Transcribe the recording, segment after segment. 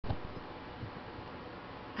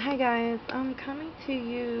Hi guys, I'm coming to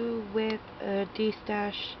you with a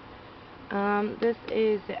destash. This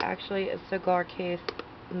is actually a cigar case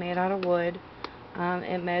made out of wood.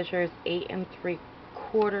 It measures 8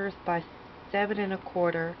 3/4 by 7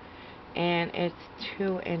 1/4, and it's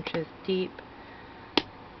 2 inches deep.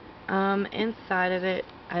 Inside of it,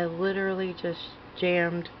 I literally just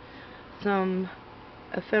jammed some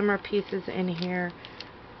ephemera pieces in here.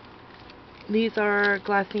 These are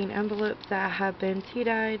glassine envelopes that have been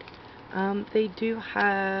tea-dyed. They do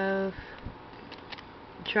have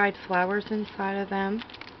dried flowers inside of them.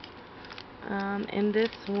 In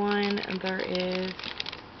this one, there is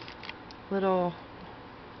little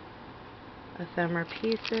ephemera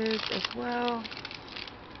pieces as well.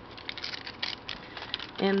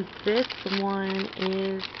 And this one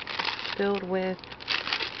is filled with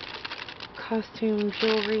costume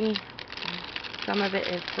jewelry. Some of it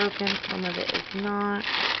is broken, some of it is not.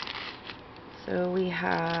 So we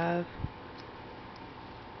have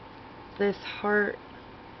this heart.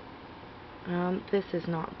 This is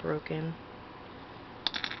not broken.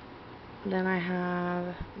 Then I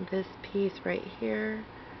have this piece right here.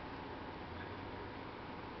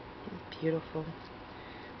 It's beautiful.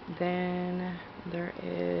 Then there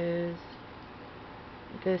is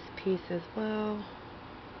this piece as well.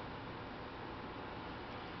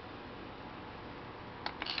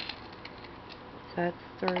 So that's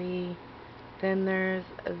 3. Then there's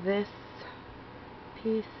this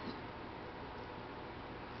piece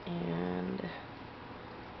and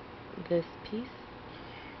this piece,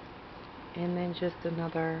 and then just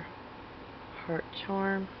another heart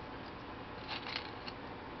charm,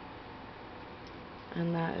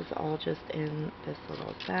 and that is all just in this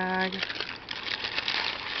little bag.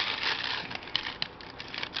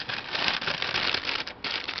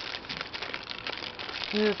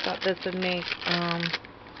 I just thought this would make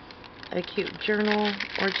a cute journal,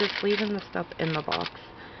 or just leaving the stuff in the box.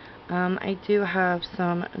 I do have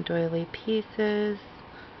some doily pieces.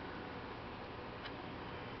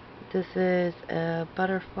 This is a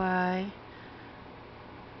butterfly.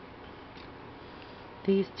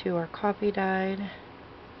 These two are coffee dyed.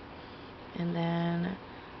 And then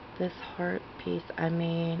this heart piece I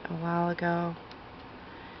made a while ago.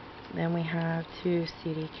 Then we have 2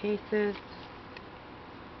 CD cases.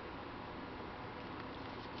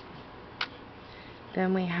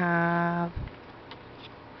 Then we have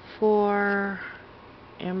 4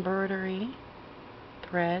 embroidery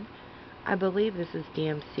thread. I believe this is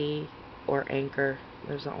DMC or Anchor.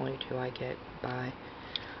 There's the only 2 I get by.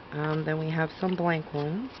 Then we have some blank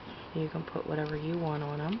ones. You can put whatever you want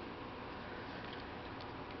on them.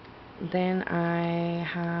 Then I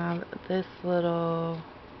have this little,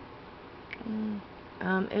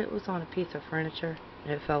 it was on a piece of furniture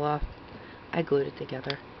and it fell off. I glued it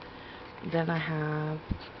together. Then I have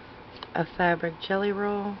a fabric jelly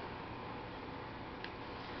roll,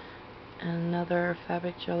 another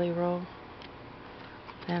fabric jelly roll.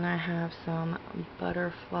 Then I have some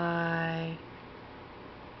butterfly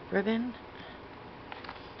ribbon,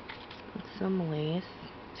 some lace,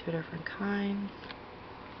 2 different kinds,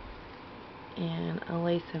 and a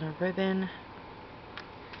lace and a ribbon.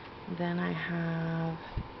 Then I have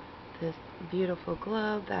this beautiful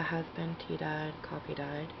glove that has been tea dyed, coffee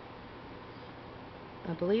dyed.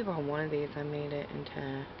 I believe on one of these I made it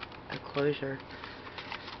into a closure.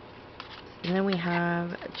 And then we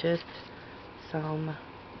have just some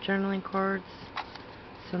journaling cards,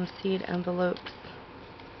 some seed envelopes,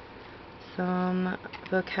 some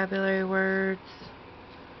vocabulary words,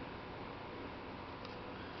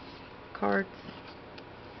 cards,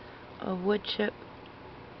 a wood chip.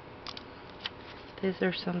 These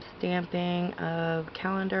are some stamping of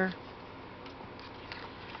calendar.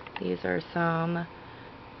 These are some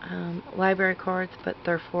library cards, but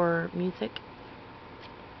they're for music.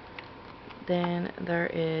 Then there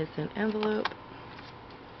is an envelope,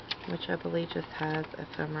 which I believe just has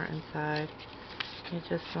ephemera inside. It's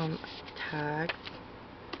just some tags.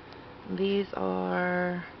 These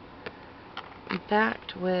are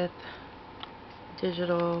backed with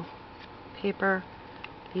digital paper.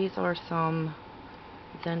 These are some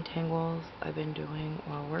Zentangles I've been doing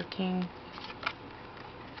while working.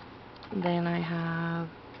 Then I have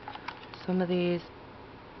some of these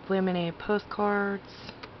laminated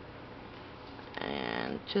postcards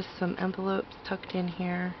and just some envelopes tucked in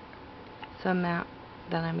here. Some map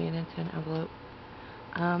that I made into an envelope.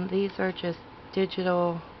 These are just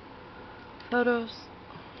digital photos,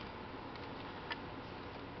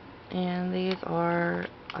 and these are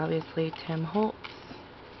obviously Tim Holtz.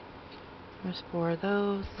 There's 4 of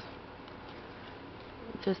those.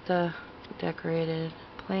 Just a decorated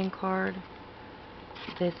playing card.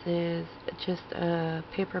 This is just a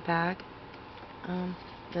paper bag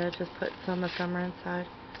that I just put some ephemera inside.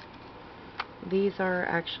 These are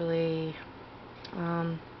actually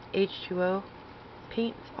H2O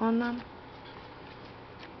paint on them.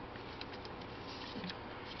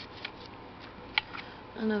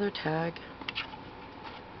 Another tag,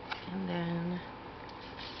 and then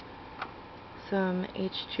some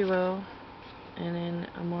H2O, and then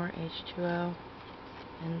more H2O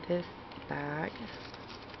in this bag.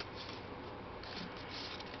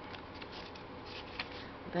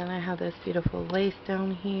 Then I have this beautiful lace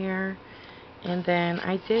down here, and then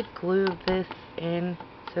I did glue this in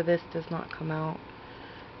so this does not come out,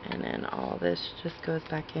 and then all this just goes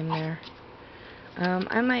back in there.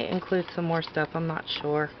 I might include some more stuff, I'm not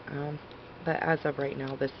sure, but as of right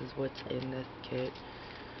now this is what's in this kit.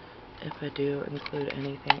 If I do include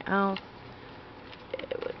anything else,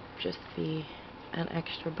 it would just be an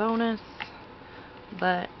extra bonus,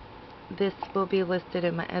 but this will be listed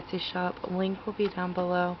in my Etsy shop. Link will be down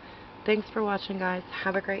below. Thanks for watching, guys.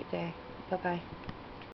 Have a great day. Bye-bye.